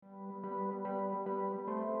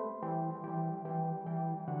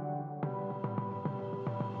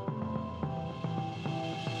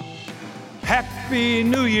Happy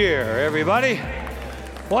New Year, everybody.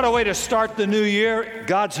 What a way to start the new year.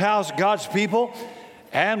 God's house, God's people.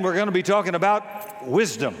 And we're going to be talking about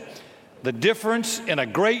wisdom. The difference in a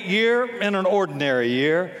great year and an ordinary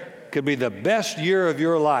year could be the best year of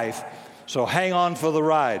your life. So hang on for the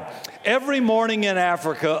ride. Every morning in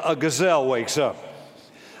Africa, a gazelle wakes up.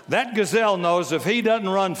 That gazelle knows if he doesn't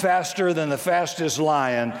run faster than the fastest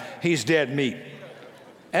lion, he's dead meat.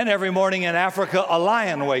 And every morning in Africa, a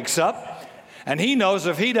lion wakes up. And he knows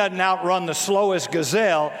if he doesn't outrun the slowest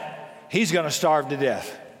gazelle, he's going to starve to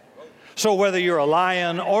death. So whether you're a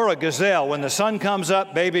lion or a gazelle, when the sun comes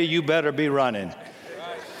up, baby, you better be running.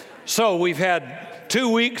 So we've had 2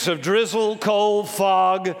 weeks of drizzle, cold,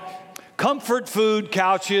 fog, comfort food,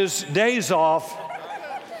 couches, days off,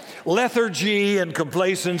 lethargy and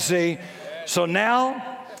complacency. So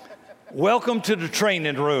now, welcome to the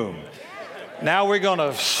training room. Now we're going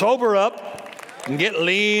to sober up and get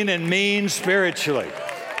lean and mean spiritually.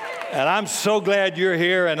 And I'm so glad you're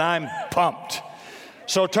here, and I'm pumped.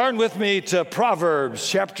 So turn with me to Proverbs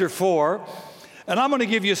chapter 4, and I'm going to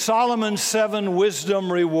give you Solomon's 7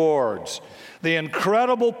 wisdom rewards, the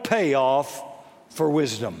incredible payoff for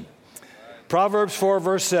wisdom. Proverbs 4,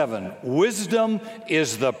 verse 7, wisdom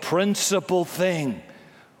is the principal thing.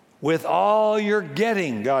 With all you're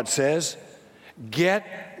getting, God says,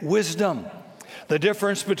 get wisdom. The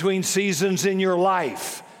difference between seasons in your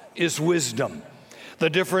life is wisdom. The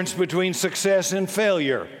difference between success and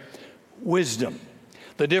failure, wisdom.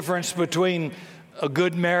 The difference between a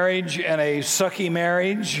good marriage and a sucky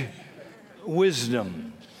marriage,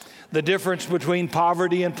 wisdom. The difference between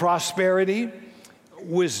poverty and prosperity,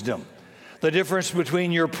 wisdom. The difference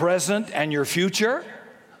between your present and your future,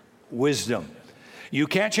 wisdom. You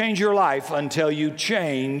can't change your life until you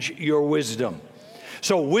change your wisdom.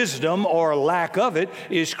 So wisdom, or lack of it,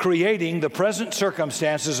 is creating the present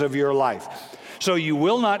circumstances of your life. So you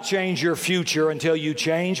will not change your future until you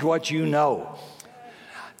change what you know.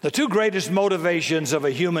 The 2 greatest motivations of a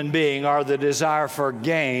human being are the desire for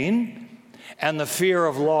gain and the fear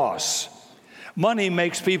of loss. Money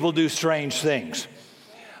makes people do strange things.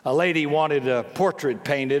 A lady wanted a portrait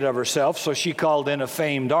painted of herself, so she called in a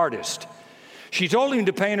famed artist. She told him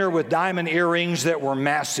to paint her with diamond earrings that were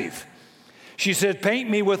massive. She said, paint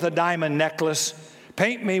me with a diamond necklace,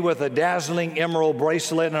 paint me with a dazzling emerald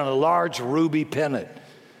bracelet and a large ruby pendant.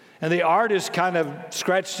 And the artist kind of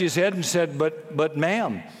scratched his head and said, but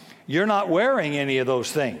ma'am, you're not wearing any of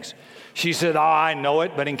those things. She said, oh, I know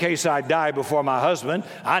it, but in case I die before my husband,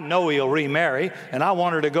 I know he'll remarry, and I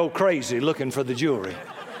want her to go crazy looking for the jewelry.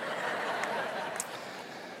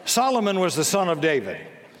 Solomon was the son of David,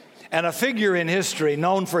 and a figure in history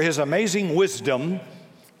known for his amazing wisdom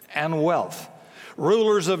and wealth.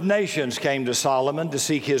 Rulers of nations came to Solomon to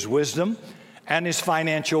seek his wisdom and his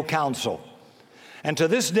financial counsel. And to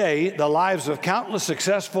this day, the lives of countless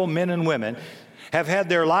successful men and women have had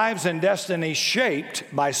their lives and destinies shaped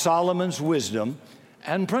by Solomon's wisdom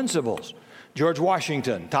and principles. George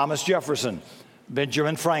Washington, Thomas Jefferson,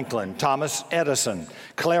 Benjamin Franklin, Thomas Edison,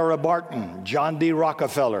 Clara Barton, John D.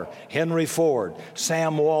 Rockefeller, Henry Ford,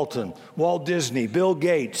 Sam Walton, Walt Disney, Bill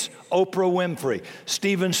Gates, Oprah Winfrey,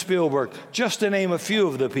 Steven Spielberg, just to name a few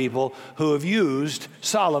of the people who have used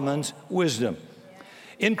Solomon's wisdom.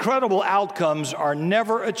 Incredible outcomes are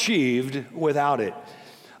never achieved without it.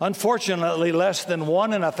 Unfortunately, less than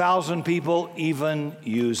 1 in 1,000 people even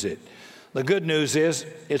use it. The good news is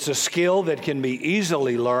it's a skill that can be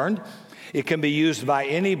easily learned. It can be used by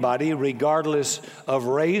anybody, regardless of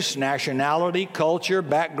race, nationality, culture,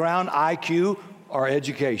 background, IQ, or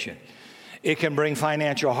education. It can bring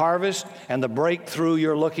financial harvest and the breakthrough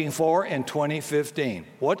you're looking for in 2015.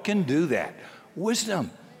 What can do that?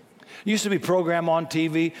 Wisdom. It used to be program on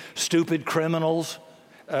TV, Stupid Criminals.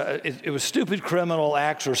 It was Stupid Criminal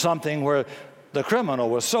Acts or something where the criminal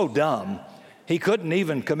was so dumb, he couldn't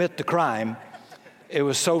even commit the crime. It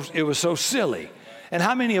was so silly. And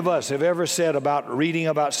how many of us have ever said about reading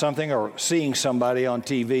about something or seeing somebody on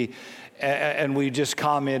TV and we just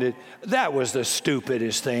commented, that was the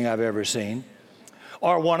stupidest thing I've ever seen?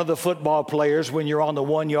 Or one of the football players, when you're on the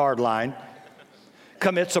 1-yard line,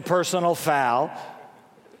 commits a personal foul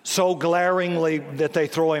so glaringly that they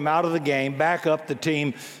throw him out of the game, back up the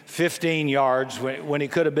team 15 yards when he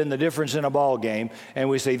could have been the difference in a ball game. And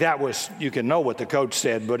we say, that was, you can know what the coach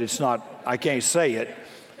said, but it's not, I can't say it.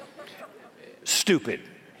 Stupid.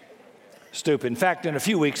 In fact, in a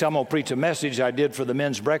few weeks, I'm going to preach a message I did for the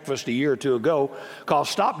men's breakfast a year or 2 ago called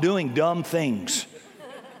Stop Doing Dumb Things.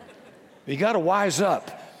 You got to wise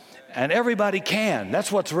up. And everybody can.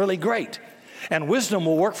 That's what's really great. And wisdom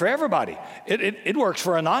will work for everybody. It works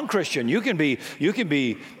for a non-Christian. You can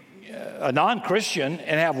be a non-Christian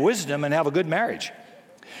and have wisdom and have a good marriage.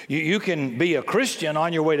 You can be a Christian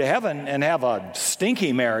on your way to heaven and have a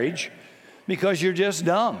stinky marriage because you're just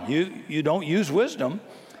dumb. You don't use wisdom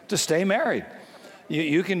to stay married.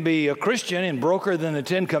 You can be a Christian and broker than the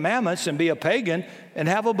Ten Commandments and be a pagan and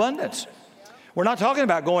have abundance. We're not talking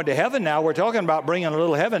about going to heaven now. We're talking about bringing a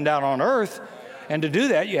little heaven down on earth. And to do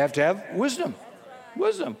that, you have to have wisdom.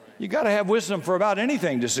 Wisdom. You got to have wisdom for about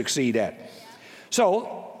anything to succeed at.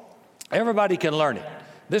 So everybody can learn it.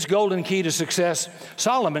 This golden key to success,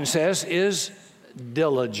 Solomon says, is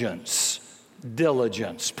diligence.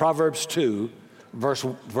 Diligence. Proverbs 2,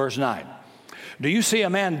 verse 9. Do you see a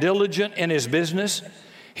man diligent in his business?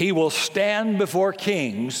 He will stand before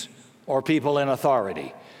kings or people in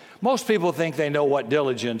authority. Most people think they know what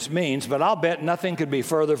diligence means, but I'll bet nothing could be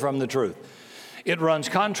further from the truth. It runs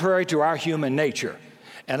contrary to our human nature.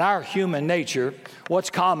 And our human nature, what's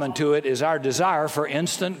common to it is our desire for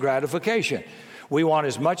instant gratification. We want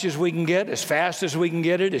as much as we can get, as fast as we can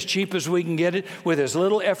get it, as cheap as we can get it, with as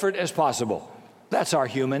little effort as possible. That's our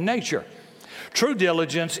human nature. True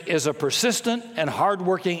diligence is a persistent and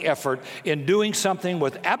hardworking effort in doing something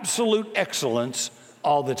with absolute excellence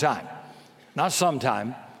all the time. Not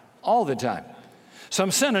sometime, all the time.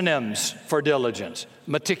 Some synonyms for diligence: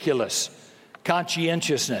 meticulous,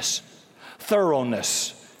 conscientiousness,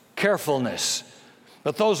 thoroughness, carefulness.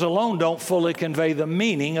 But those alone don't fully convey the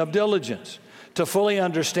meaning of diligence. To fully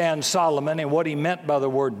understand Solomon and what he meant by the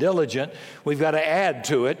word diligent, we've got to add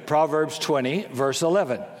to it Proverbs 20, verse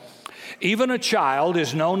 11. Even a child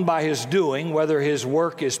is known by his doing, whether his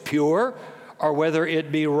work is pure or whether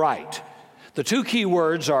it be right. The two key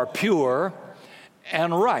words are pure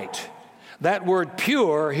and right. That word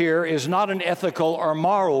pure here is not an ethical or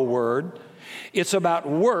moral word. It's about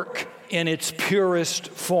work in its purest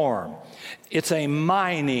form. It's a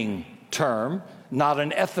mining term, not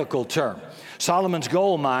an ethical term. Solomon's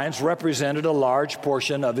gold mines represented a large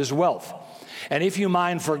portion of his wealth. And if you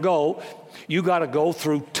mine for gold, you got to go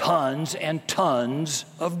through tons and tons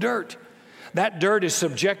of dirt. That dirt is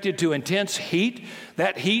subjected to intense heat.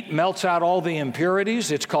 That heat melts out all the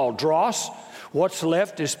impurities. It's called dross. What's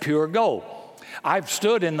left is pure gold. I've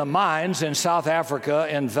stood in the mines in South Africa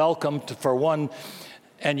in Velkom for one,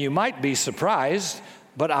 and you might be surprised,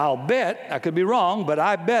 but I'll bet, I could be wrong, but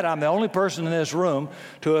I bet I'm the only person in this room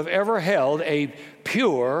to have ever held a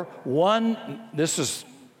pure this is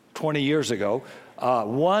 20 years ago,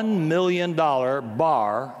 $1 million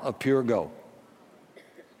bar of pure gold.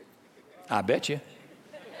 I bet you.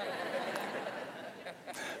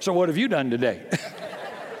 So what have you done today?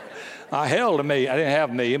 I held a million. I didn't have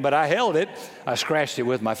a million, but I held it. I scratched it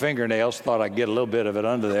with my fingernails, thought I'd get a little bit of it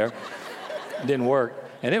under there. It didn't work.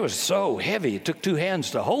 And it was so heavy, it took two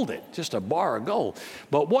hands to hold it, just a bar of gold.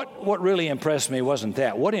 But what really impressed me wasn't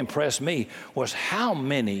that. What impressed me was how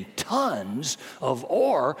many tons of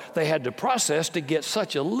ore they had to process to get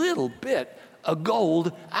such a little bit of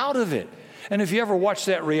gold out of it. And if you ever watch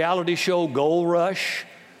that reality show, Gold Rush,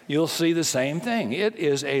 you'll see the same thing. It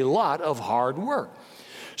is a lot of hard work.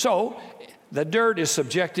 So the dirt is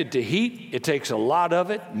subjected to heat. It takes a lot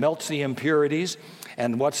of it, melts the impurities,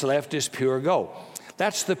 and what's left is pure gold.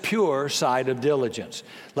 That's the pure side of diligence.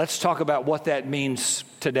 Let's talk about what that means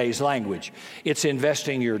today's language. It's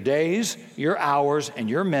investing your days, your hours, and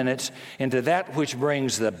your minutes into that which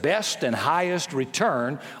brings the best and highest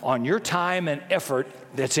return on your time and effort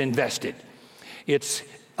that's invested. It's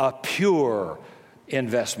a pure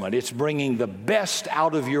investment. It's bringing the best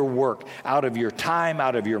out of your work, out of your time,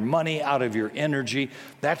 out of your money, out of your energy.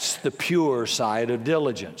 That's the pure side of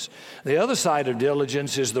diligence. The other side of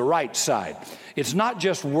diligence is the right side. It's not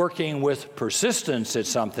just working with persistence at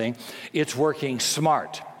something, it's working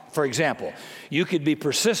smart. For example, you could be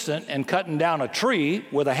persistent in cutting down a tree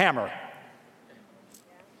with a hammer,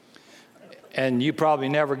 and you probably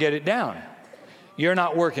never get it down. You're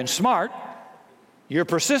not working smart, you're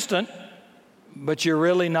persistent, but you're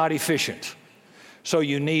really not efficient. So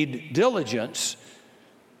you need diligence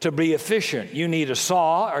to be efficient. You need a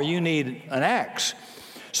saw or you need an axe.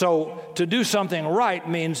 So to do something right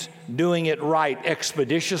means doing it right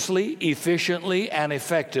expeditiously, efficiently, and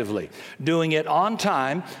effectively. Doing it on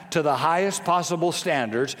time to the highest possible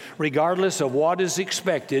standards, regardless of what is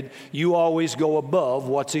expected. You always go above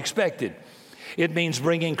what's expected. It means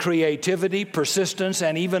bringing creativity, persistence,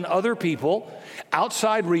 and even other people,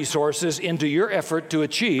 outside resources into your effort to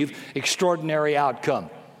achieve extraordinary outcome.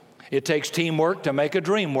 It takes teamwork to make a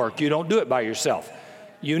dream work. You don't do it by yourself.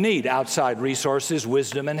 You need outside resources,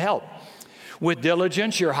 wisdom, and help. With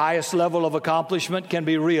diligence, your highest level of accomplishment can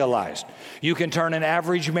be realized. You can turn an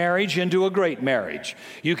average marriage into a great marriage.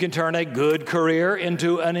 You can turn a good career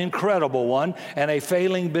into an incredible one, and a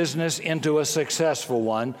failing business into a successful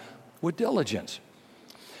one with diligence.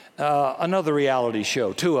 Another reality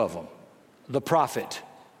show, 2 of them. The Prophet.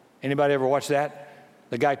 Anybody ever watch that?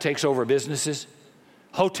 The guy takes over businesses.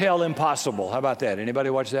 Hotel Impossible. How about that?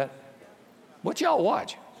 Anybody watch that? What y'all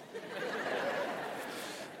watch?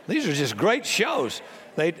 These are just great shows.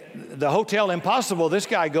 The Hotel Impossible, this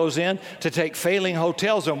guy goes in to take failing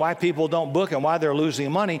hotels and why people don't book and why they're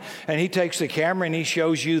losing money. And he takes the camera and he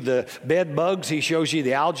shows you the bed bugs. He shows you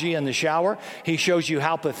the algae in the shower. He shows you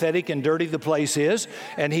how pathetic and dirty the place is.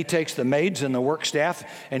 And he takes the maids and the work staff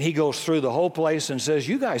and he goes through the whole place and says,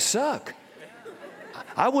 you guys suck.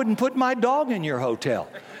 I wouldn't put my dog in your hotel.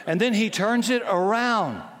 And then he turns it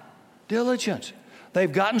around. Diligence.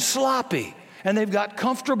 They've gotten sloppy. And they've got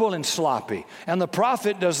comfortable and sloppy. And the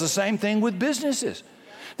prophet does the same thing with businesses.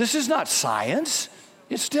 This is not science.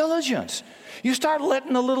 It's diligence. You start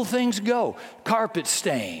letting the little things go. Carpet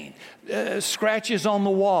stain, scratches on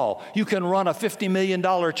the wall. You can run a $50 million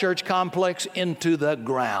church complex into the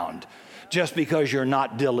ground just because you're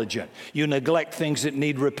not diligent. You neglect things that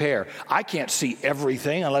need repair. I can't see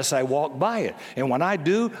everything unless I walk by it. And when I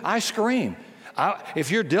do, I scream. If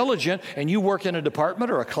you're diligent and you work in a department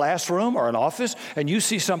or a classroom or an office and you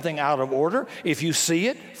see something out of order, if you see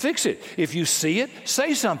it, fix it. If you see it,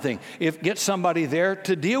 say something. Get somebody there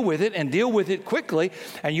to deal with it and deal with it quickly,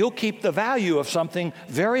 and you'll keep the value of something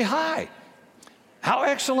very high. How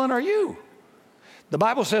excellent are you? The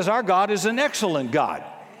Bible says our God is an excellent God.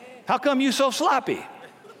 How come you so sloppy?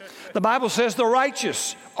 The Bible says the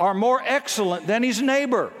righteous are more excellent than his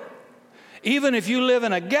neighbor. Even if you live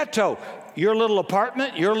in a ghetto, your little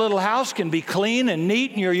apartment, your little house can be clean and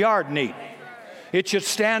neat and your yard neat. It should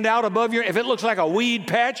stand out above if it looks like a weed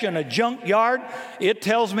patch in a junk yard, it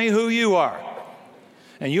tells me who you are.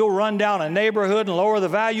 And you'll run down a neighborhood and lower the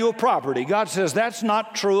value of property. God says, that's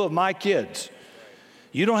not true of my kids.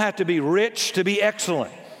 You don't have to be rich to be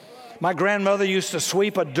excellent. My grandmother used to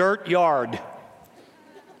sweep a dirt yard.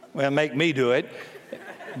 Well, make me do it.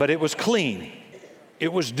 But it was clean.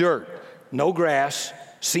 It was dirt. No grass.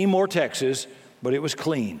 Seymour, Texas, but it was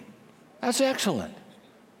clean. That's excellent.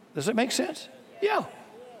 Does it make sense? Yeah.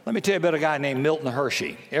 Let me tell you about a guy named Milton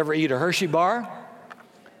Hershey. Ever eat a Hershey bar?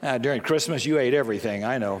 During Christmas, you ate everything,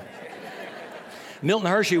 I know. Milton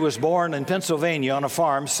Hershey was born in Pennsylvania on a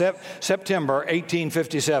farm, September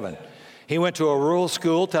 1857. He went to a rural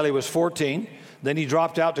school till he was 14. Then he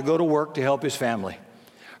dropped out to go to work to help his family.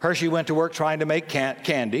 Hershey went to work trying to make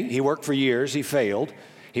candy. He worked for years. He failed.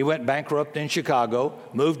 He went bankrupt in Chicago,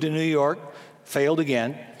 moved to New York, failed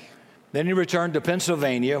again. Then he returned to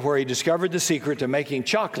Pennsylvania, where he discovered the secret to making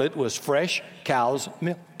chocolate was fresh cow's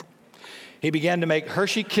milk. He began to make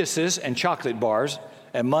Hershey Kisses and chocolate bars,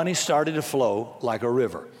 and money started to flow like a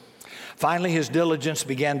river. Finally, his diligence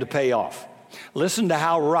began to pay off. Listen to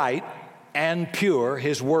how right and pure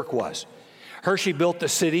his work was. Hershey built the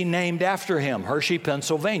city named after him, Hershey,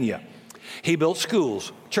 Pennsylvania. He built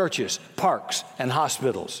schools, churches, parks, and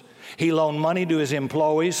hospitals. He loaned money to his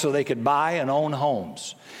employees so they could buy and own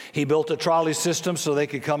homes. He built a trolley system so they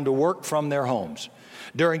could come to work from their homes.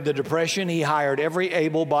 During the Depression, he hired every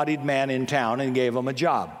able-bodied man in town and gave them a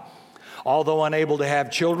job. Although unable to have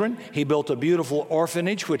children, he built a beautiful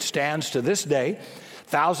orphanage which stands to this day.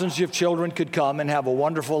 Thousands of children could come and have a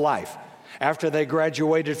wonderful life. After they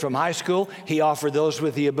graduated from high school, he offered those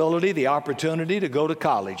with the ability, the opportunity to go to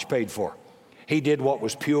college, paid for. He did what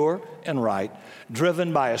was pure and right,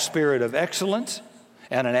 driven by a spirit of excellence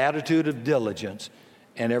and an attitude of diligence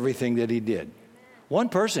in everything that he did. One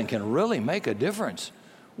person can really make a difference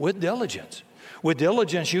with diligence. With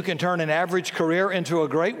diligence, you can turn an average career into a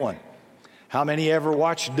great one. How many ever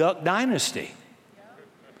watched Duck Dynasty?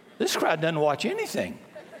 This crowd doesn't watch anything.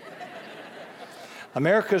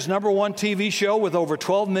 America's #1 TV show with over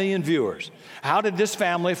 12 million viewers. How did this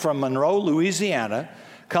family from Monroe, Louisiana,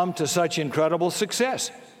 come to such incredible success?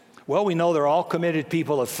 Well, we know they're all committed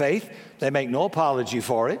people of faith. They make no apology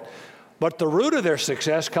for it. But the root of their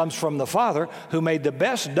success comes from the father who made the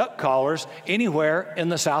best duck callers anywhere in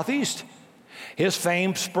the Southeast. His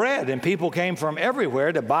fame spread, and people came from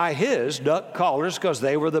everywhere to buy his duck callers because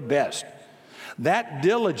they were the best. That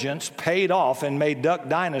diligence paid off and made Duck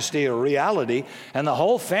Dynasty a reality, and the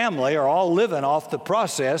whole family are all living off the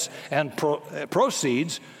process and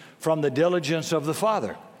proceeds from the diligence of the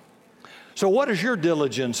father. So what does your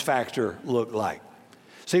diligence factor look like?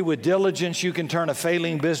 See, with diligence, you can turn a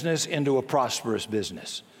failing business into a prosperous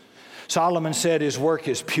business. Solomon said his work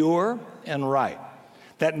is pure and right.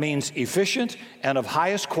 That means efficient and of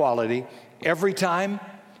highest quality every time,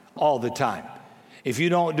 all the time. If you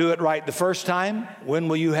don't do it right the first time, when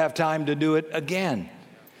will you have time to do it again?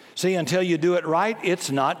 See, until you do it right,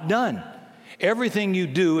 it's not done. Everything you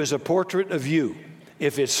do is a portrait of you.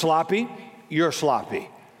 If it's sloppy, you're sloppy.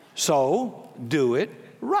 So do it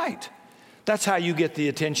right. That's how you get the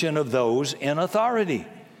attention of those in authority.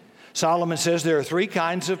 Solomon says there are three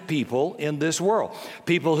kinds of people in this world.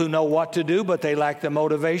 People who know what to do, but they lack the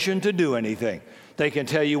motivation to do anything. They can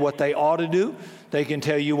tell you what they ought to do. They can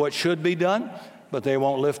tell you what should be done, but they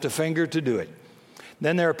won't lift a finger to do it.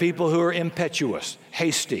 Then there are people who are impetuous,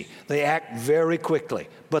 hasty. They act very quickly,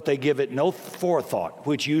 but they give it no forethought,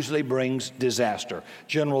 which usually brings disaster.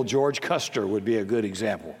 General George Custer would be a good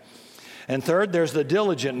example. And third, there's the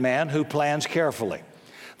diligent man who plans carefully.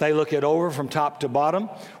 They look it over from top to bottom.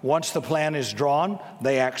 Once the plan is drawn,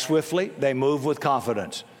 they act swiftly. They move with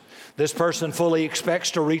confidence. This person fully expects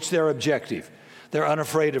to reach their objective. They're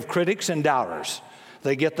unafraid of critics and doubters.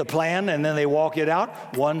 They get the plan and then they walk it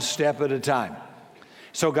out one step at a time.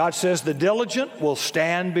 So God says the diligent will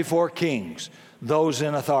stand before kings, those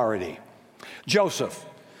in authority. Joseph,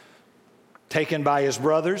 taken by his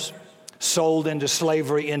brothers, sold into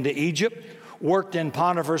slavery into Egypt, worked in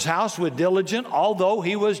Potiphar's house with diligence, although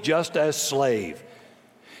he was just a slave.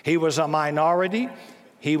 He was a minority.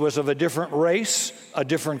 He was of a different race, a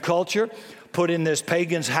different culture, put in this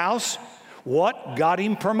pagan's house. What got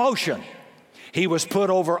him promotion? He was put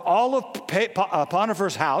over all of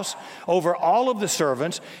Potiphar's house, over all of the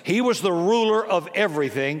servants. He was the ruler of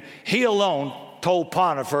everything. He alone told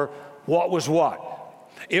Potiphar what was what.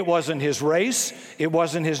 It wasn't his race. It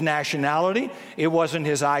wasn't his nationality. It wasn't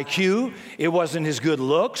his IQ. It wasn't his good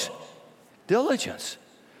looks. Diligence.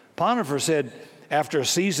 Potiphar said, after a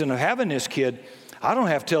season of having this kid, I don't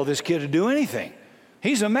have to tell this kid to do anything.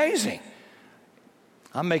 He's amazing.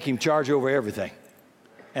 I'm making him charge over everything.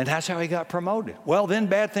 And that's how he got promoted. Well, then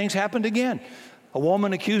bad things happened again. A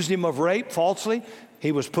woman accused him of rape falsely.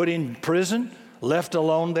 He was put in prison, left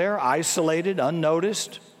alone there, isolated,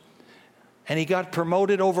 unnoticed. And he got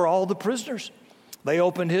promoted over all the prisoners. They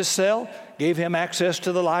opened his cell, gave him access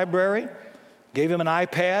to the library, gave him an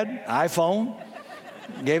iPad, iPhone,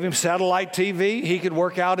 gave him satellite TV. He could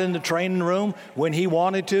work out in the training room when he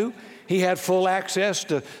wanted to. He had full access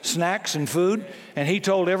to snacks and food, and he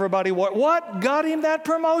told everybody what got him that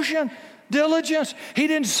promotion? Diligence. He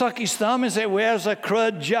didn't suck his thumb and say, well, it's a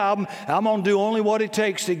crud job. I'm going to do only what it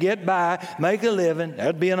takes to get by, make a living.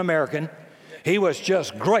 That'd be an American. He was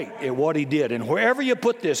just great at what he did. And wherever you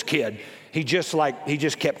put this kid, he just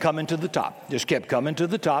kept coming to the top. Just kept coming to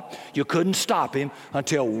the top. You couldn't stop him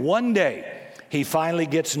until one day he finally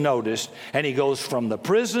gets noticed, and he goes from the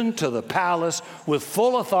prison to the palace with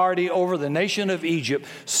full authority over the nation of Egypt,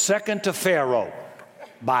 second to Pharaoh,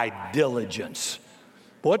 by diligence.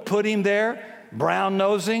 What put him there? Brown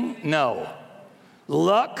nosing? No.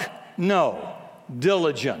 Luck? No.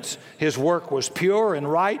 Diligence. His work was pure and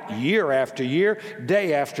right year after year,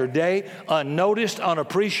 day after day, unnoticed,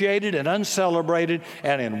 unappreciated, and uncelebrated,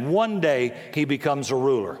 and in one day he becomes a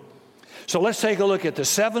ruler. So let's take a look at the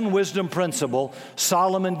 7 wisdom principle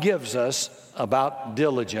Solomon gives us about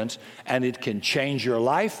diligence, and it can change your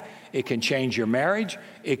life, it can change your marriage,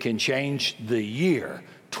 it can change the year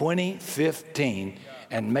 2015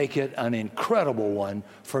 and make it an incredible one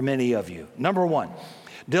for many of you. Number 1,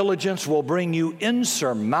 diligence will bring you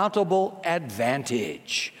insurmountable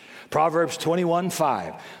advantage. Proverbs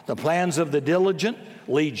 21:5, the plans of the diligent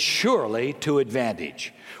lead surely to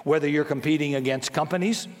advantage, whether you're competing against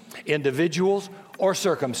companies, individuals, or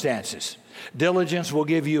circumstances. Diligence will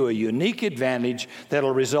give you a unique advantage that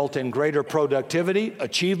will result in greater productivity,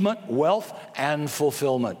 achievement, wealth, and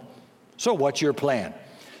fulfillment. So what's your plan?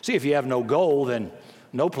 See, if you have no goal, then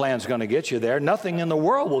no plan's going to get you there. Nothing in the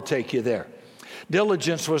world will take you there.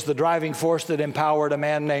 Diligence was the driving force that empowered a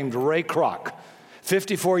man named Ray Kroc,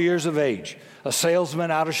 54 years of age, a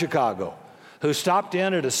salesman out of Chicago, who stopped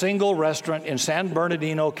in at a single restaurant in San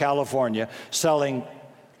Bernardino, California, selling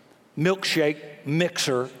milkshake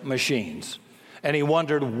mixer machines. And he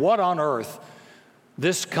wondered what on earth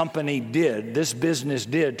this company did, this business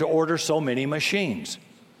did, to order so many machines.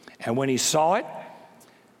 And when he saw it,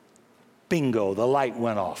 bingo, the light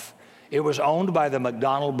went off. It was owned by the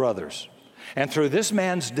McDonald brothers. And through this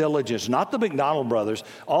man's diligence, not the McDonald brothers,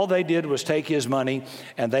 all they did was take his money,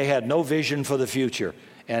 and they had no vision for the future.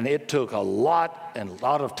 And it took a lot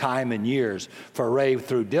of time and years for Ray,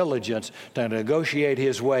 through diligence, to negotiate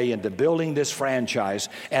his way into building this franchise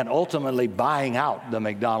and ultimately buying out the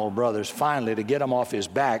McDonald brothers finally to get them off his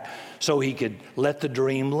back so he could let the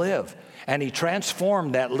dream live. And he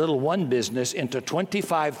transformed that little one business into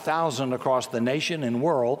 25,000 across the nation and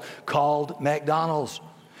world called McDonald's.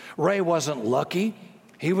 Ray wasn't lucky.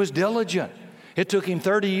 He was diligent. It took him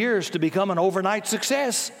 30 years to become an overnight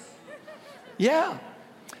success. Yeah.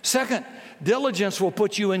 Second, diligence will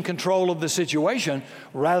put you in control of the situation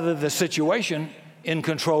rather than the situation in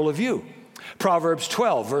control of you. Proverbs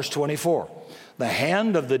 12, verse 24. The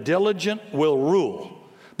hand of the diligent will rule,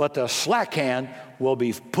 but the slack hand will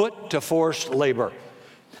be put to forced labor.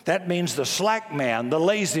 That means the slack man, the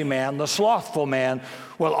lazy man, the slothful man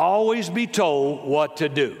will always be told what to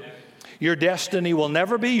do. Your destiny will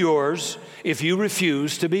never be yours if you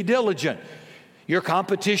refuse to be diligent. Your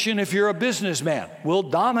competition, if you're a businessman, will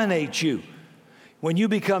dominate you. When you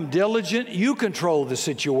become diligent, you control the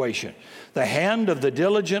situation. The hand of the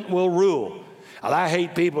diligent will rule. Well, I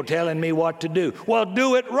hate people telling me what to do. Well,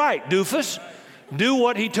 do it right, doofus. Do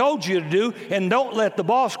what he told you to do, and don't let the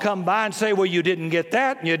boss come by and say, well, you didn't get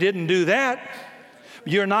that, and you didn't do that.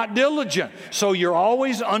 You're not diligent, so you're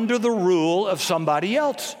always under the rule of somebody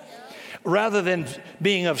else. Rather than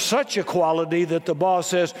being of such a quality that the boss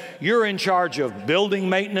says, you're in charge of building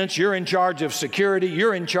maintenance, you're in charge of security,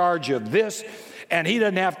 you're in charge of this, and he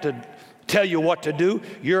doesn't have to tell you what to do.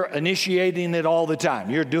 You're initiating it all the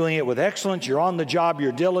time. You're doing it with excellence, you're on the job,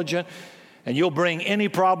 you're diligent, and you'll bring any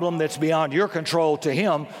problem that's beyond your control to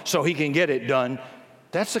him so he can get it done.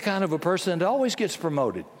 That's the kind of a person that always gets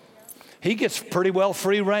promoted. He gets pretty well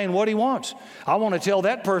free rein what he wants. I want to tell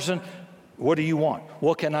that person, what do you want?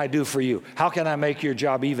 What can I do for you? How can I make your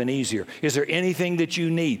job even easier? Is there anything that you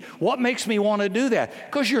need? What makes me want to do that?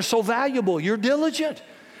 Because you're so valuable. You're diligent.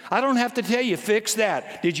 I don't have to tell you, fix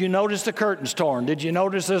that. Did you notice the curtain's torn? Did you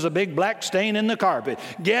notice there's a big black stain in the carpet?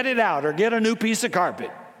 Get it out or get a new piece of carpet.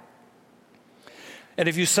 And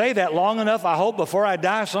if you say that long enough, I hope before I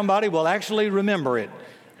die, somebody will actually remember it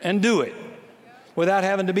and do it without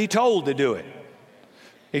having to be told to do it.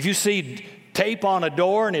 If you see tape on a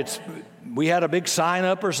door and we had a big sign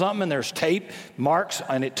up or something and there's tape marks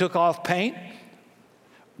and it took off paint,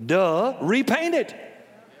 repaint it.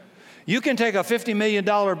 You can take a $50 million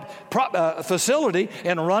facility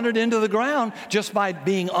and run it into the ground just by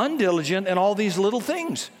being undiligent in all these little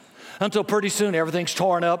things. Until pretty soon everything's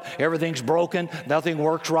torn up, everything's broken, nothing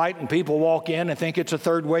works right, and people walk in and think it's a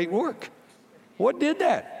third-rate work. What did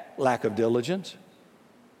that? Lack of diligence.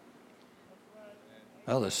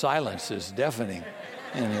 Oh, the silence is deafening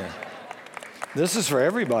in here. This is for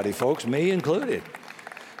everybody, folks, me included.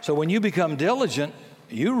 So when you become diligent,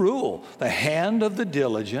 you rule. The hand of the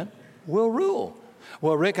diligent will rule.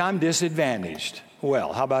 Well, Rick, I'm disadvantaged.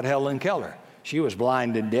 Well, how about Helen Keller? She was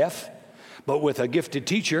blind and deaf, but with a gifted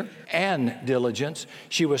teacher and diligence,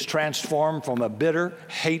 she was transformed from a bitter,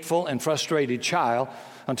 hateful, and frustrated child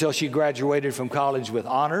until she graduated from college with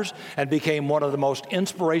honors and became one of the most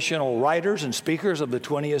inspirational writers and speakers of the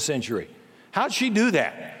 20th century. How'd she do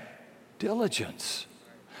that? Diligence.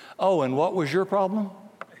 Oh, and what was your problem?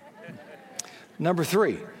 Number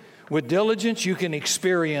 3, with diligence, you can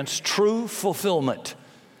experience true fulfillment.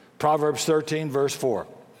 Proverbs 13, verse 4.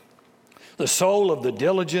 The soul of the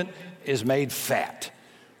diligent is made fat.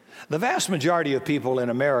 The vast majority of people in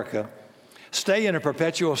America stay in a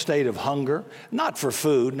perpetual state of hunger, not for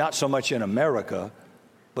food, not so much in America,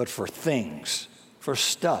 but for things, for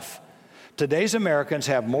stuff. Today's Americans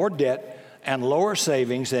have more debt and lower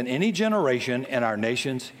savings than any generation in our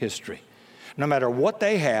nation's history. No matter what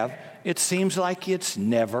they have, it seems like it's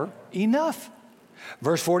never enough.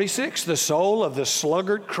 Verse 46, the soul of the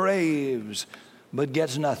sluggard craves, but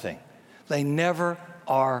gets nothing. They never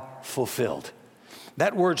are fulfilled.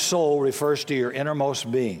 That word soul refers to your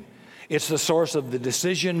innermost being. It's the source of the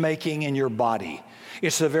decision-making in your body.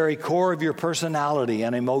 It's the very core of your personality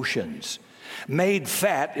and emotions. Made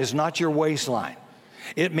fat is not your waistline.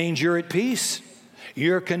 It means you're at peace.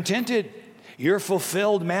 You're contented. You're a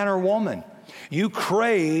fulfilled man or woman. You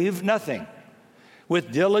crave nothing.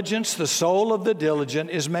 With diligence, the soul of the diligent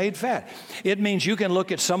is made fat. It means you can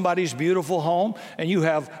look at somebody's beautiful home, and you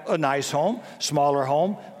have a nice home, smaller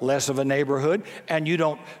home, less of a neighborhood, and you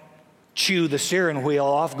don't chew the steering wheel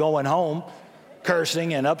off going home,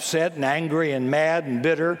 cursing and upset and angry and mad and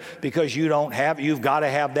bitter because you've got to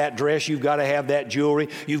have that dress, you've got to have that jewelry,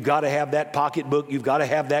 you've got to have that pocketbook, you've got to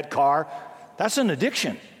have that car. That's an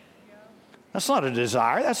addiction. That's not a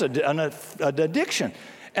desire, that's an addiction.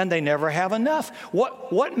 And they never have enough.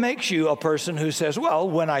 What makes you a person who says, well,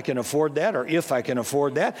 when I can afford that, or if I can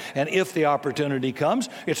afford that, and if the opportunity comes,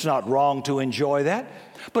 it's not wrong to enjoy that.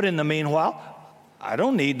 But in the meanwhile, I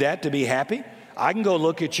don't need that to be happy. I can go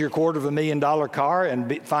look at your $250,000 car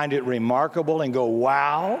and find it remarkable and go,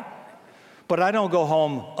 wow. But I don't go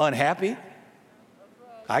home unhappy.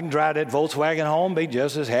 I can drive that Volkswagen home, be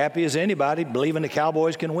just as happy as anybody, believing the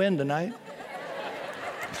Cowboys can win tonight.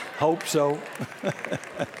 Hope so.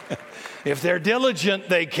 If they're diligent,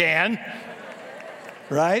 they can.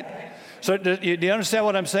 Right? So do you understand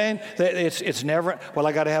what I'm saying? It's never, well,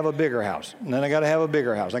 I got to have a bigger house. And then I got to have a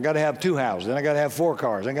bigger house. I got to have 2 houses. Then I got to have 4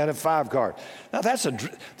 cars. I got to have 5 cars. Now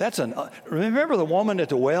remember the woman at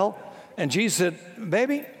the well? And Jesus said,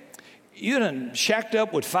 baby, you done shacked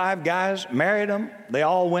up with 5 guys, married them. They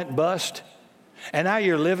all went bust. And now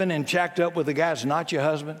you're living and shacked up with the guy that's not your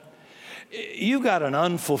husband. You got an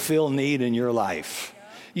unfulfilled need in your life.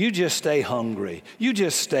 You just stay hungry. You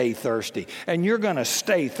just stay thirsty. And you're going to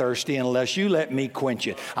stay thirsty unless you let me quench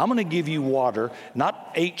it. I'm going to give you water,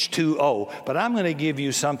 not H2O, but I'm going to give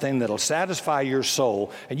you something that'll satisfy your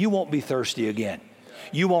soul, and you won't be thirsty again.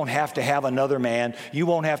 You won't have to have another man. You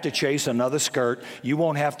won't have to chase another skirt. You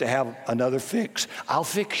won't have to have another fix. I'll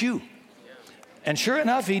fix you. And sure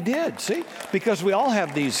enough, he did, see? Because we all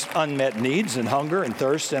have these unmet needs and hunger and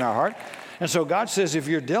thirst in our heart. And so God says, if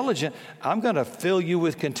you're diligent, I'm going to fill you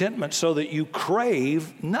with contentment so that you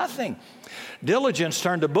crave nothing. Diligence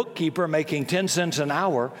turned a bookkeeper making 10 cents an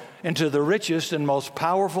hour into the richest and most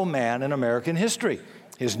powerful man in American history.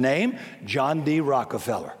 His name, John D.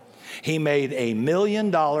 Rockefeller. He made $1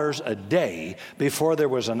 million a day before there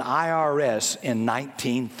was an IRS in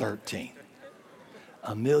 1913.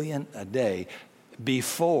 $1 million a day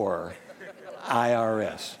before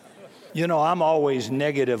IRS. You know, I'm always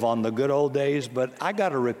negative on the good old days, but I got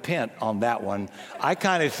to repent on that one. I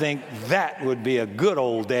kind of think that would be a good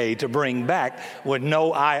old day to bring back with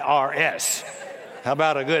no IRS. How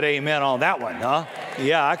about a good amen on that one, huh?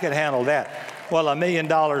 Yeah, I could handle that. Well, $1 million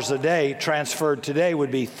a day transferred today would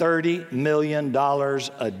be $30 million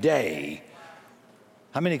a day.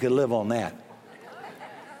 How many could live on that?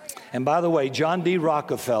 And by the way, John D.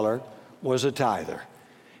 Rockefeller was a tither.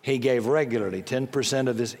 He gave regularly 10%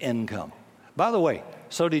 of his income. By the way,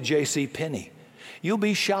 so did J.C. Penney. You'll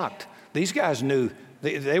be shocked. These guys knew,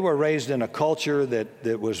 they were raised in a culture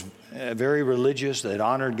that was very religious, that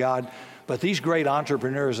honored God. But these great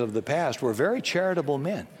entrepreneurs of the past were very charitable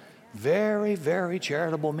men. Very, very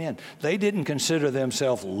charitable men. They didn't consider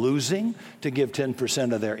themselves losing to give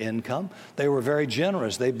 10% of their income. They were very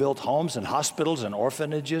generous. They built homes and hospitals and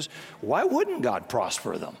orphanages. Why wouldn't God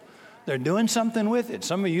prosper them? They're doing something with it.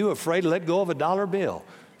 Some of you are afraid to let go of a dollar bill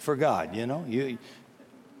for God, you know.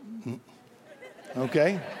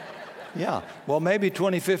 Okay? Yeah. Well, maybe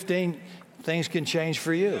 2015, things can change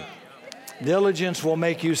for you. Diligence will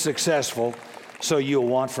make you successful, so you'll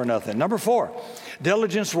want for nothing. Number 4,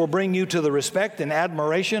 diligence will bring you to the respect and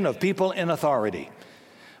admiration of people in authority.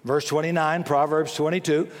 Verse 29, Proverbs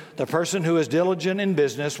 22, the person who is diligent in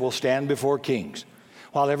business will stand before kings.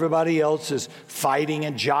 While everybody else is fighting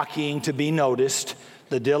and jockeying to be noticed,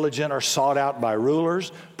 the diligent are sought out by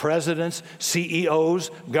rulers, presidents,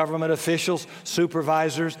 CEOs, government officials,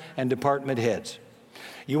 supervisors, and department heads.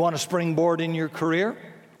 You want a springboard in your career?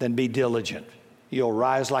 Then be diligent. You'll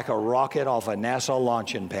rise like a rocket off a NASA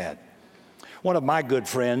launching pad. One of my good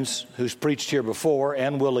friends who's preached here before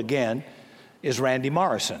and will again is Randy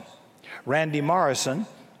Morrison. Randy Morrison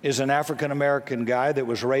is an African-American guy that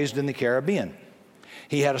was raised in the Caribbean.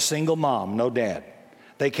 He had a single mom, no dad.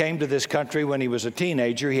 They came to this country when he was a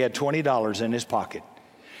teenager. He had $20 in his pocket.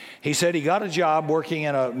 He said he got a job working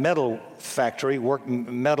in a metal factory,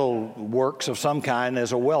 metal works of some kind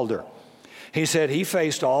as a welder. He said he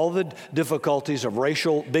faced all the difficulties of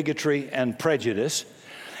racial bigotry and prejudice,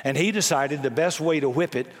 and he decided the best way to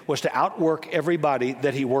whip it was to outwork everybody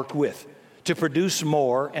that he worked with, to produce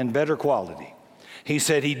more and better quality. He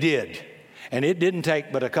said he did. And it didn't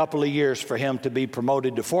take but a couple of years for him to be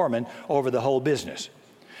promoted to foreman over the whole business.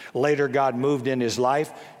 Later, God moved in his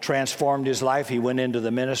life, transformed his life. He went into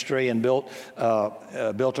the ministry and built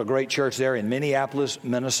a great church there in Minneapolis,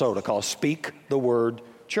 Minnesota, called Speak the Word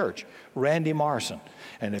Church. Randy Morrison.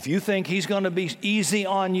 And if you think he's going to be easy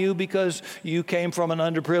on you because you came from an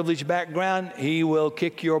underprivileged background, he will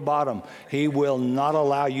kick your bottom. He will not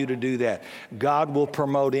allow you to do that. God will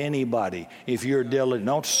promote anybody if you're diligent.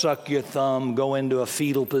 Don't suck your thumb, go into a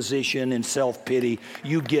fetal position in self-pity.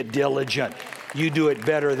 You get diligent. You do it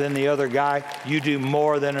better than the other guy. You do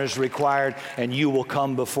more than is required, and you will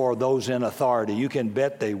come before those in authority. You can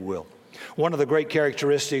bet they will. One of the great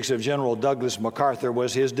characteristics of General Douglas MacArthur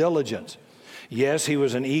was his diligence. Yes, he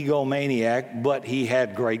was an egomaniac, but he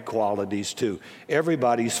had great qualities too.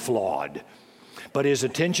 Everybody's flawed. But his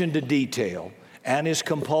attention to detail and his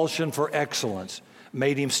compulsion for excellence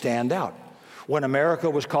made him stand out. When America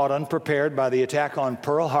was caught unprepared by the attack on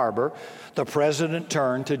Pearl Harbor, the president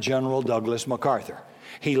turned to General Douglas MacArthur.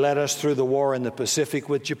 He led us through the war in the Pacific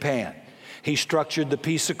with Japan. He structured the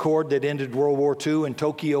peace accord that ended World War II in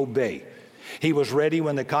Tokyo Bay. He was ready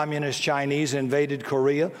when the communist Chinese invaded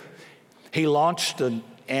Korea. He launched an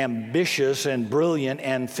ambitious and brilliant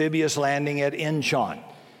amphibious landing at Incheon.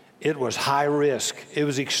 It was high risk. It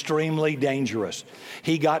was extremely dangerous.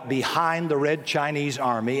 He got behind the Red Chinese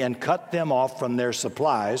Army and cut them off from their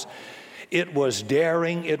supplies. It was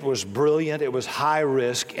daring, it was brilliant, it was high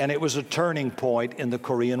risk, and it was a turning point in the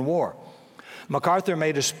Korean War. MacArthur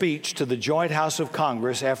made a speech to the Joint House of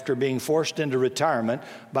Congress after being forced into retirement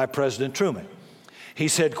by President Truman. He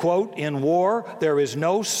said, quote, "In war, there is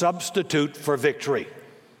no substitute for victory."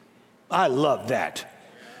 I love that.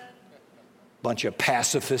 Bunch of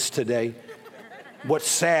pacifists today. What's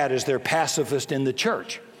sad is they're pacifists in the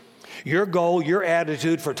church. Your goal, your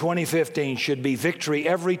attitude for 2015 should be victory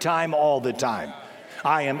every time, all the time.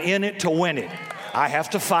 I am in it to win it. I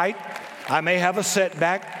have to fight. I may have a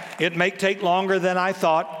setback. It may take longer than I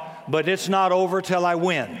thought, but it's not over till I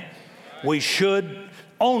win. We should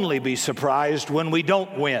only be surprised when we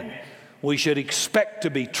don't win. We should expect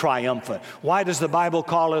to be triumphant. Why does the Bible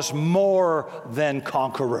call us more than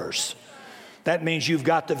conquerors? That means you've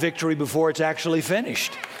got the victory before it's actually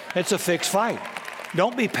finished. It's a fixed fight.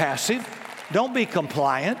 Don't be passive. Don't be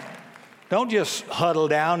compliant. Don't just huddle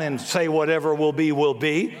down and say whatever will be, will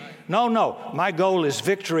be. No. My goal is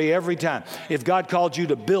victory every time. If God called you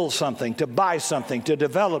to build something, to buy something, to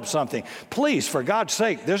develop something, please, for God's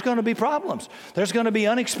sake, there's going to be problems. There's going to be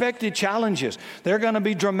unexpected challenges. There are going to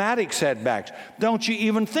be dramatic setbacks. Don't you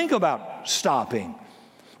even think about stopping.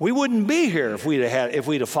 We wouldn't be here if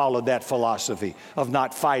we'd have followed that philosophy of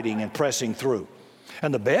not fighting and pressing through.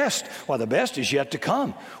 And the best is yet to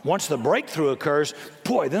come. Once the breakthrough occurs,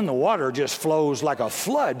 boy, then the water just flows like a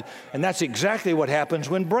flood. And that's exactly what happens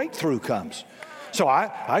when breakthrough comes. So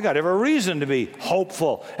I got every reason to be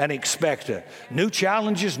hopeful and expectant. New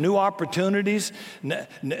challenges, new opportunities,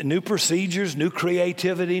 new procedures, new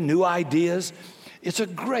creativity, new ideas. It's a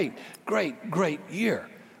great, great, great year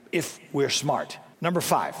if we're smart. Number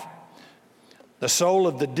 5, the soul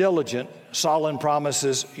of the diligent, Solomon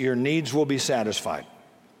promises, your needs will be satisfied.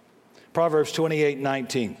 Proverbs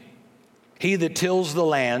 28:19. He that tills the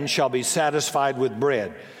land shall be satisfied with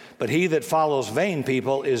bread, but he that follows vain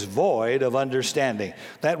people is void of understanding.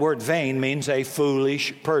 That word vain means a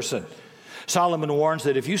foolish person. Solomon warns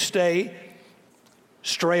that if you stray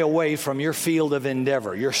away from your field of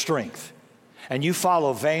endeavor, your strength, and you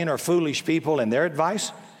follow vain or foolish people and their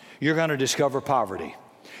advice, you're going to discover poverty.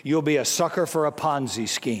 You'll be a sucker for a Ponzi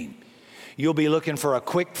scheme. You'll be looking for a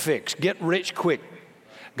quick fix. Get rich quick.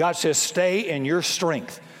 God says, stay in your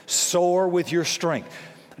strength. Soar with your strength.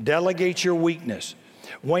 Delegate your weakness.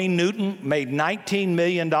 Wayne Newton made $19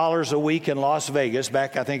 million a week in Las Vegas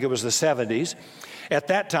back, I think it was the 70s. At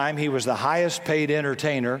that time, he was the highest paid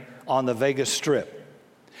entertainer on the Vegas Strip.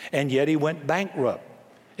 And yet he went bankrupt.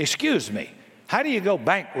 Excuse me. How do you go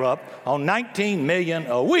bankrupt on $19 million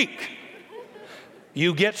a week?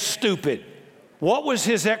 You get stupid. What was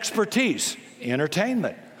his expertise?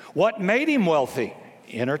 Entertainment. What made him wealthy?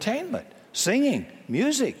 Entertainment. Singing,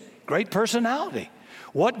 music, great personality.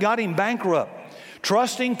 What got him bankrupt?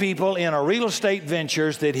 Trusting people in a real estate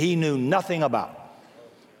ventures that he knew nothing about.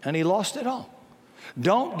 And he lost it all.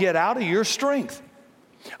 Don't get out of your strength.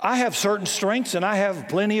 I have certain strengths and I have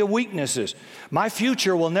plenty of weaknesses. My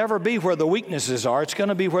future will never be where the weaknesses are. It's going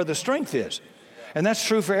to be where the strength is. And that's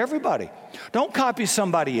true for everybody. Don't copy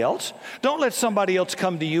somebody else. Don't let somebody else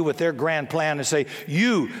come to you with their grand plan and say,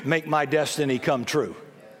 you make my destiny come true.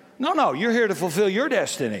 No, you're here to fulfill your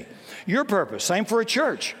destiny, your purpose. Same for a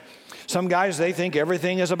church. Some guys, they think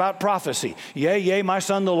everything is about prophecy. Yea, my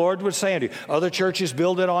son, the Lord would say unto you. Other churches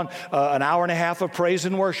build it on an hour and a half of praise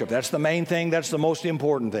and worship. That's the main thing. That's the most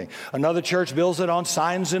important thing. Another church builds it on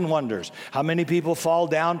signs and wonders. How many people fall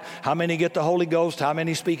down? How many get the Holy Ghost? How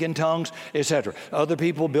many speak in tongues? Etc. Other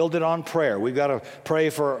people build it on prayer. We've got to pray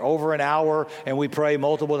for over an hour, and we pray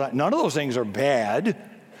multiple times. None of those things are bad.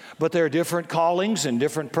 But there are different callings and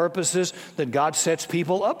different purposes that God sets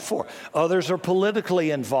people up for. Others are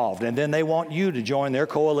politically involved, and then they want you to join their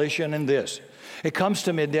coalition in this. It comes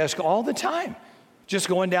to mid-desk all the time. Just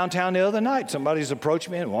going downtown the other night, somebody's approached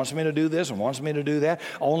me and wants me to do this and wants me to do that,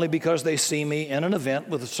 only because they see me in an event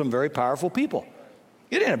with some very powerful people.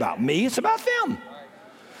 It ain't about me, it's about them.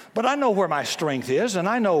 But I know where my strength is, and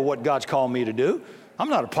I know what God's called me to do. I'm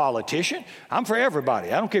not a politician. I'm for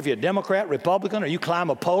everybody. I don't care if you're a Democrat, Republican, or you climb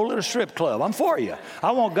a pole at a strip club. I'm for you. I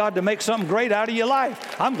want God to make something great out of your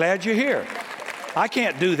life. I'm glad you're here. I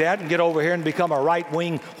can't do that and get over here and become a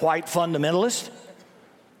right-wing white fundamentalist.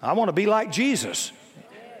 I want to be like Jesus.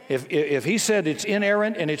 If he said it's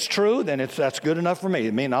inerrant and it's true, then that's good enough for me.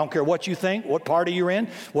 I mean, I don't care what you think, what party you're in,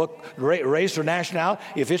 what race or nationality.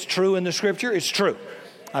 If it's true in the Scripture, it's true.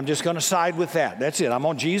 I'm just going to side with that. That's it. I'm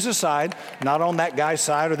on Jesus' side, not on that guy's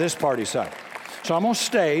side or this party's side. So I'm going to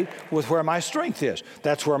stay with where my strength is.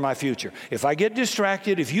 That's where my future. If I get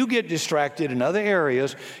distracted, if you get distracted in other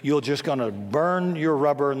areas, you're just going to burn your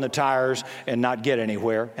rubber in the tires and not get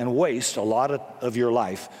anywhere and waste a lot of your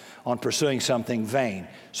life on pursuing something vain.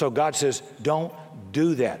 So God says, don't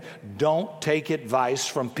do that. Don't take advice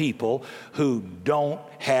from people who don't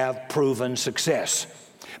have proven success.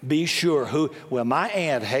 Be sure well, my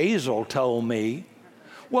Aunt Hazel told me.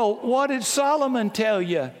 Well, what did Solomon tell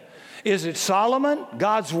you? Is it Solomon,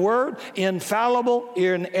 God's word, infallible,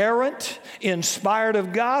 inerrant, inspired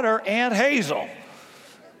of God, or Aunt Hazel?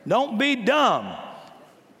 Don't be dumb.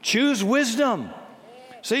 Choose wisdom.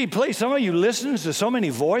 See, please, some of you listen to so many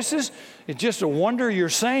voices. It's just a wonder you're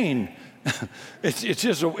sane.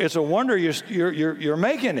 it's a wonder you're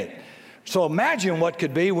making it. So imagine what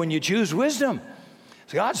could be when you choose wisdom.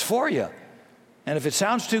 God's for you. And if it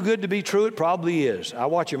sounds too good to be true, it probably is. I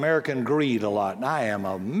watch American Greed a lot, and I am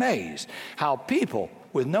amazed how people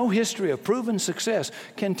with no history of proven success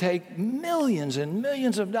can take millions and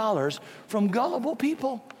millions of dollars from gullible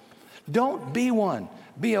people. Don't be one.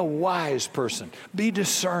 Be a wise person. Be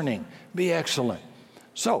discerning. Be excellent.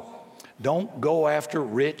 So, don't go after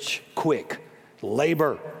rich quick.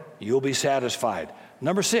 Labor. You'll be satisfied.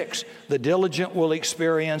 Number 6, the diligent will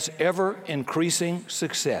experience ever-increasing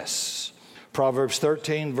success. Proverbs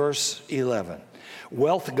 13, verse 11.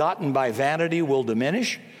 Wealth gotten by vanity will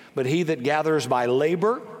diminish, but he that gathers by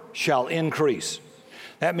labor shall increase.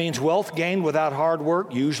 That means wealth gained without hard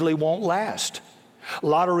work usually won't last.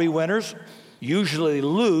 Lottery winners usually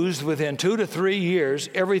lose within 2 to 3 years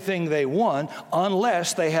everything they won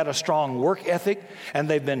unless they had a strong work ethic and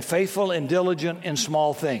they've been faithful and diligent in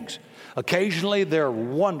small things. Occasionally, they're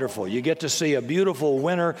wonderful. You get to see a beautiful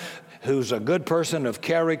winner who's a good person of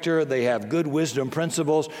character. They have good wisdom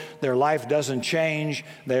principles. Their life doesn't change.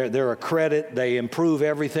 They're a credit. They improve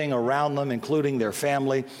everything around them, including their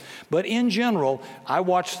family. But in general, I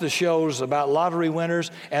watch the shows about lottery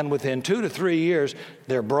winners, and within 2 to 3 years,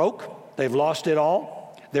 they're broke, they've lost it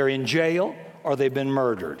all, they're in jail, or they've been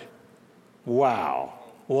murdered. Wow,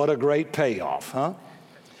 what a great payoff, huh?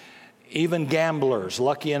 Even gamblers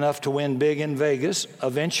lucky enough to win big in Vegas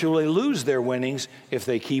eventually lose their winnings if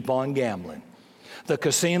they keep on gambling. The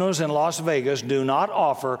casinos in Las Vegas do not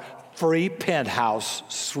offer free penthouse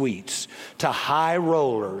suites to high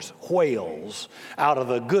rollers, whales, out of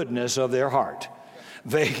the goodness of their heart.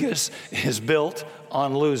 Vegas is built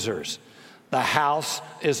on losers. The house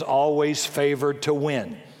is always favored to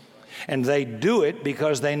win. And they do it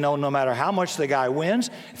because they know no matter how much the guy wins,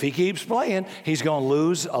 if he keeps playing, he's going to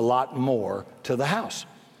lose a lot more to the house.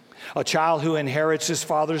 A child who inherits his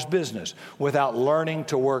father's business without learning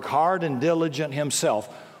to work hard and diligent himself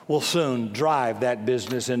will soon drive that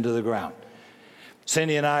business into the ground.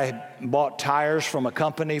 Cindy and I bought tires from a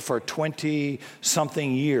company for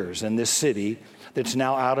 20-something years in this city that's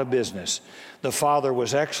now out of business. The father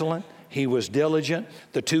was excellent. He was diligent.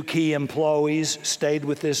 The 2 key employees stayed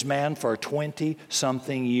with this man for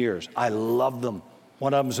 20-something years. I love them.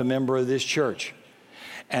 One of them's a member of this church.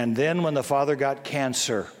 And then when the father got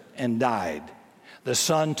cancer and died, the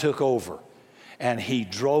son took over, and he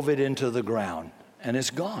drove it into the ground, and it's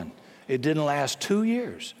gone. It didn't last 2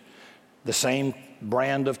 years. The same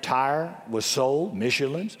brand of tire was sold,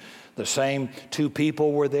 Michelin's. The same 2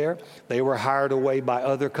 people were there. They were hired away by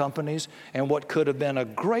other companies. And what could have been a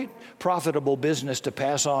great profitable business to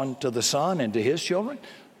pass on to the son and to his children,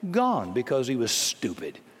 gone because he was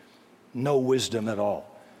stupid. No wisdom at all.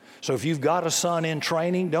 So if you've got a son in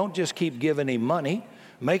training, don't just keep giving him money.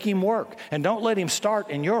 Make him work. And don't let him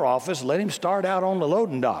start in your office. Let him start out on the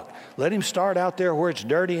loading dock. Let him start out there where it's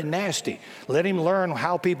dirty and nasty. Let him learn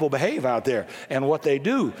how people behave out there and what they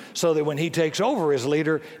do, so that when he takes over as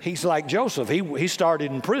leader, he's like Joseph. He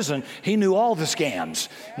started in prison. He knew all the scams.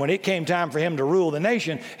 When it came time for him to rule the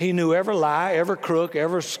nation, he knew every lie, every crook,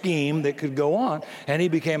 every scheme that could go on, and he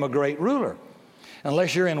became a great ruler.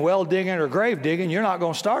 Unless you're in well digging or grave digging, you're not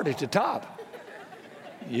going to start at the top.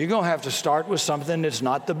 You're going to have to start with something that's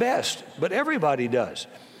not the best, but everybody does.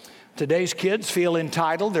 Today's kids feel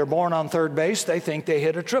entitled. They're born on third base. They think they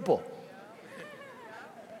hit a triple.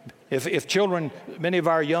 If children, many of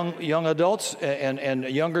our young adults and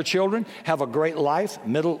younger children have a great life,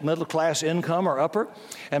 middle class income or upper,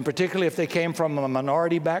 and particularly if they came from a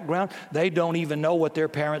minority background, they don't even know what their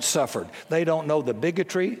parents suffered. They don't know the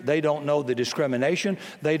bigotry. They don't know the discrimination.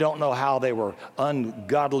 They don't know how they were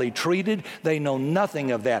ungodly treated. They know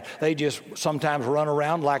nothing of that. They just sometimes run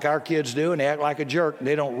around like our kids do and act like a jerk.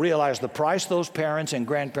 They don't realize the price those parents and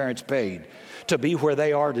grandparents paid to be where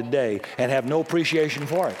they are today and have no appreciation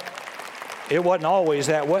for it. It wasn't always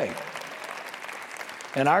that way.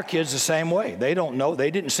 And our kids the same way. They don't know.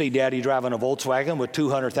 They didn't see Daddy driving a Volkswagen with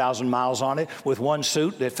 200,000 miles on it, with one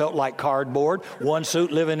suit that felt like cardboard, one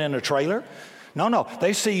suit living in a trailer. No.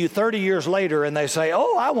 They see you 30 years later and they say,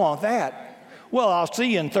 oh, I want that. Well, I'll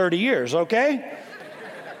see you in 30 years, okay?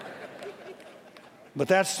 But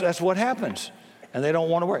that's what happens. And they don't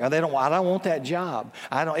want to work. I don't want that job.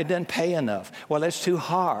 It doesn't pay enough. Well, it's too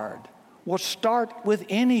hard. Well, start with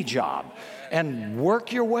any job and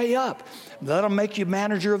work your way up. Let them make you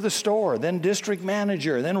manager of the store, then district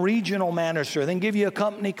manager, then regional manager, then give you a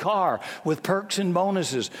company car with perks and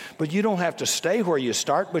bonuses. But you don't have to stay where you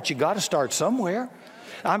start, but you got to start somewhere.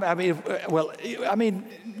 I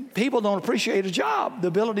mean, people don't appreciate a job, the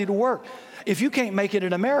ability to work. If you can't make it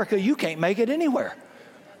in America, you can't make it anywhere.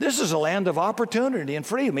 This is a land of opportunity and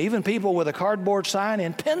freedom. Even people with a cardboard sign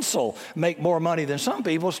and pencil make more money than some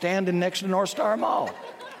people standing next to North Star Mall.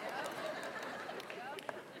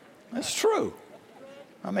 That's true.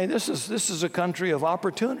 I mean, this is a country of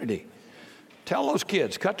opportunity. Tell those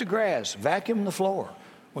kids, cut the grass, vacuum the floor.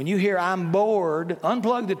 When you hear I'm bored,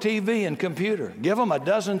 unplug the TV and computer. Give them a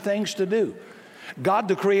dozen things to do. God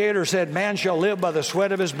the Creator said, man shall live by the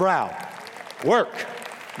sweat of his brow. Work.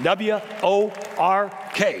 W-O-R-K.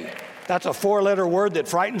 That's a 4-letter word that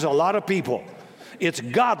frightens a lot of people. It's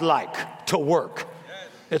godlike to work.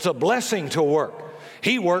 It's a blessing to work.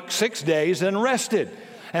 He worked 6 days and rested.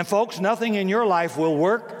 And folks, nothing in your life will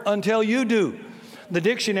work until you do. The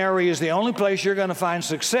dictionary is the only place you're going to find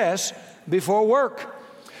success before work.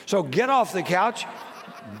 So get off the couch,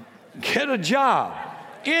 get a job.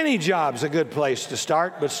 Any job's a good place to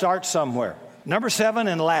start, but start somewhere. Number 7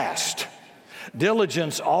 and last.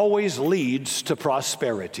 Diligence always leads to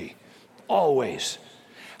prosperity. Always.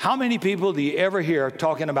 How many people do you ever hear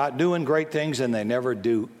talking about doing great things and they never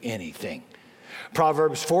do anything?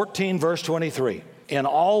 Proverbs 14, verse 23. In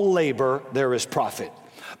all labor there is profit,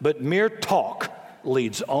 but mere talk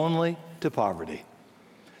leads only to poverty.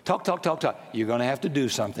 Talk. You're going to have to do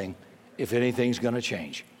something if anything's going to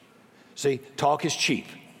change. See, talk is cheap.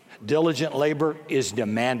 Diligent labor is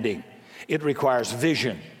demanding. It requires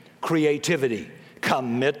vision, creativity,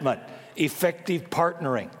 commitment, effective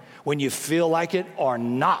partnering when you feel like it or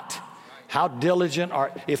not. How diligent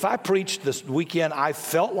are... If I preached this weekend, I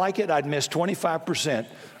felt like it, I'd miss 25%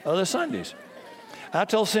 of the Sundays. I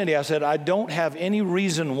told Cindy, I said, I don't have any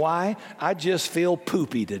reason why. I just feel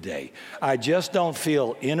poopy today. I just don't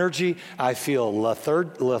feel energy. I feel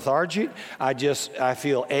lethargic. I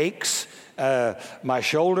feel aches. My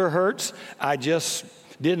shoulder hurts. I just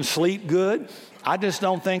didn't sleep good. I just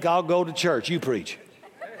don't think I'll go to church. You preach.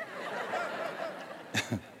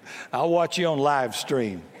 I'll watch you on live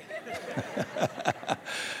stream.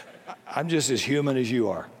 I'm just as human as you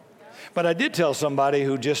are. But I did tell somebody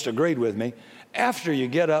who just agreed with me, after you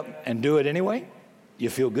get up and do it anyway, you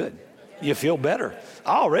feel good. You feel better.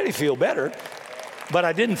 I already feel better, but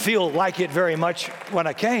I didn't feel like it very much when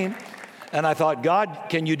I came. And I thought, God,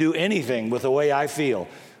 can you do anything with the way I feel?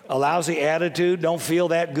 A lousy attitude, don't feel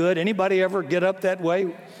that good. Anybody ever get up that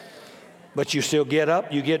way? But you still get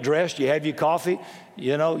up, you get dressed, you have your coffee,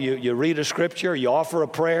 you read a scripture, you offer a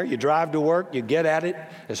prayer, you drive to work, you get at it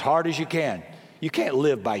as hard as you can. You can't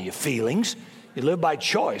live by your feelings. You live by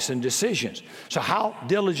choice and decisions. So how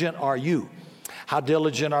diligent are you? How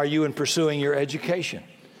diligent are you in pursuing your education?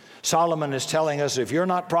 Solomon is telling us if you're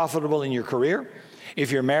not profitable in your career, if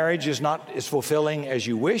your marriage is not as fulfilling as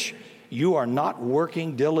you wish, you are not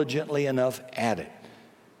working diligently enough at it.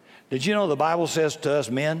 Did you know the Bible says to us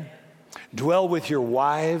men, dwell with your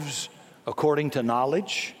wives according to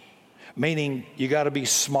knowledge, meaning you got to be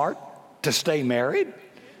smart to stay married?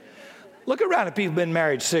 Look around at people who've been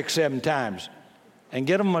married 6, 7 times and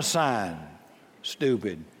get them a sign.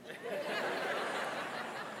 Stupid.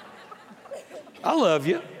 I love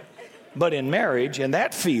you, but in marriage, in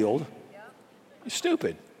that field, you're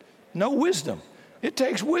stupid. No wisdom. It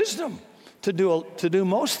takes wisdom to do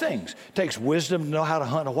most things. It takes wisdom to know how to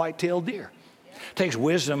hunt a white-tailed deer. It takes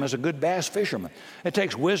wisdom as a good bass fisherman. It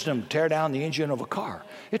takes wisdom to tear down the engine of a car.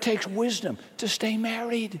 It takes wisdom to stay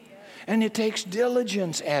married. And it takes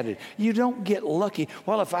diligence at it. You don't get lucky.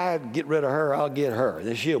 Well, if I get rid of her, I'll get her.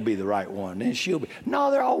 Then she'll be the right one. Then she'll be.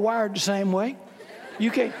 No, they're all wired the same way. You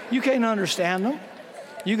can't understand them.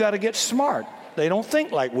 You got to get smart. They don't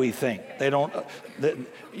think like we think. They don't,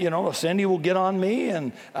 Cindy will get on me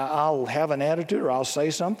and I'll have an attitude or I'll say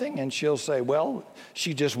something and she'll say, well,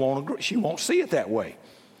 she just won't agree. She won't see it that way.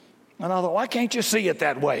 And I thought, why can't you see it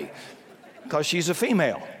that way? Because she's a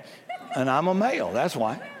female and I'm a male. That's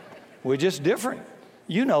why. We're just different.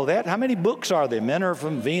 You know that. How many books are there? Men are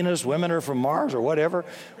from Venus, women are from Mars or whatever.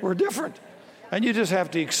 We're different. And you just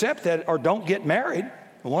have to accept that or don't get married,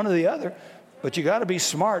 one or the other. But you got to be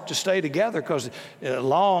smart to stay together because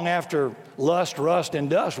long after lust, rust, and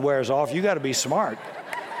dust wears off, you got to be smart.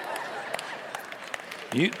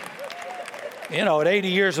 At 80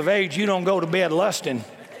 years of age, you don't go to bed lusting.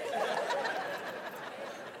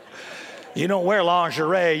 You don't wear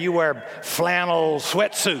lingerie, you wear flannel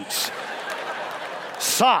sweatsuits,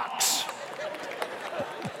 socks.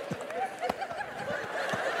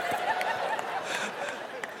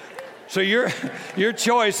 So your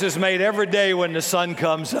choice is made every day when the sun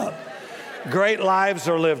comes up. Great lives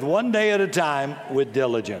are lived one day at a time with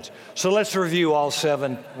diligence. So let's review all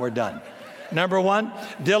 7. We're done. Number 1,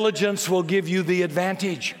 diligence will give you the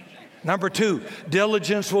advantage. Number 2,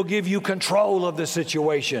 diligence will give you control of the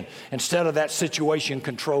situation instead of that situation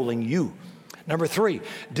controlling you. Number 3,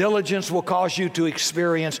 diligence will cause you to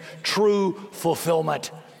experience true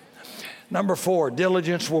fulfillment. Number 4,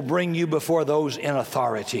 diligence will bring you before those in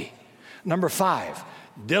authority. Number 5,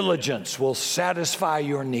 diligence will satisfy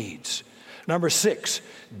your needs. Number 6,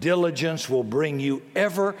 diligence will bring you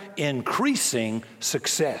ever increasing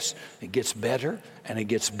success. It gets better and it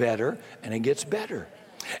gets better and it gets better.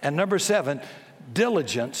 And number 7,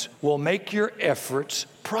 diligence will make your efforts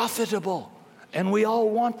profitable. And we all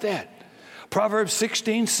want that. Proverbs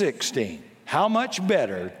 16:16, how much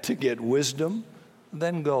better to get wisdom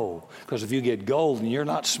than gold? Because if you get gold and you're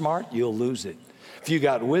not smart, you'll lose it. If you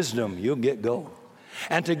got wisdom, you'll get gold.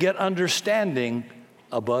 And to get understanding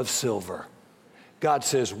above silver. God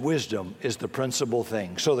says wisdom is the principal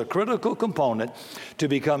thing. So the critical component to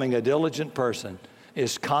becoming a diligent person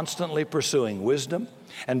is constantly pursuing wisdom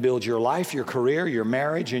and build your life, your career, your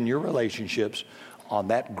marriage, and your relationships on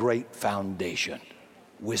that great foundation,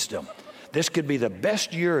 wisdom. This could be the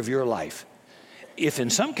best year of your life if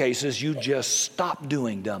in some cases you just stop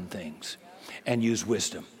doing dumb things and use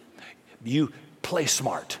wisdom. You play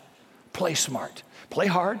smart. Play smart. Play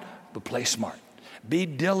hard, but play smart. Be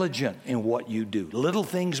diligent in what you do. Little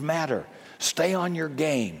things matter. Stay on your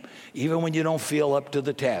game, even when you don't feel up to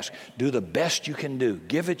the task. Do the best you can do.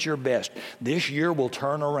 Give it your best. This year will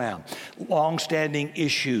turn around. Long-standing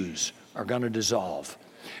issues are going to dissolve.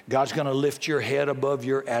 God's going to lift your head above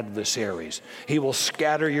your adversaries. He will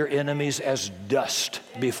scatter your enemies as dust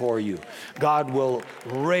before you. God will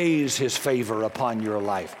raise His favor upon your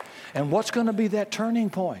life. And what's going to be that turning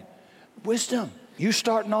point? Wisdom. You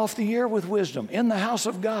starting off the year with wisdom in the house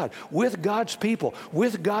of God, with God's people,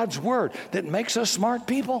 with God's word that makes us smart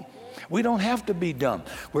people. We don't have to be dumb.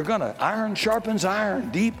 We're going to iron sharpens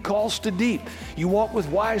iron. Deep calls to deep. You walk with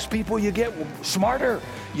wise people, you get smarter.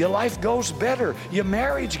 Your life goes better. Your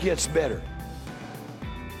marriage gets better.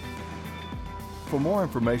 For more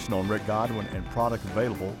information on Rick Godwin and product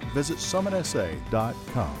available, visit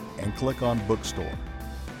summitsa.com and click on Bookstore.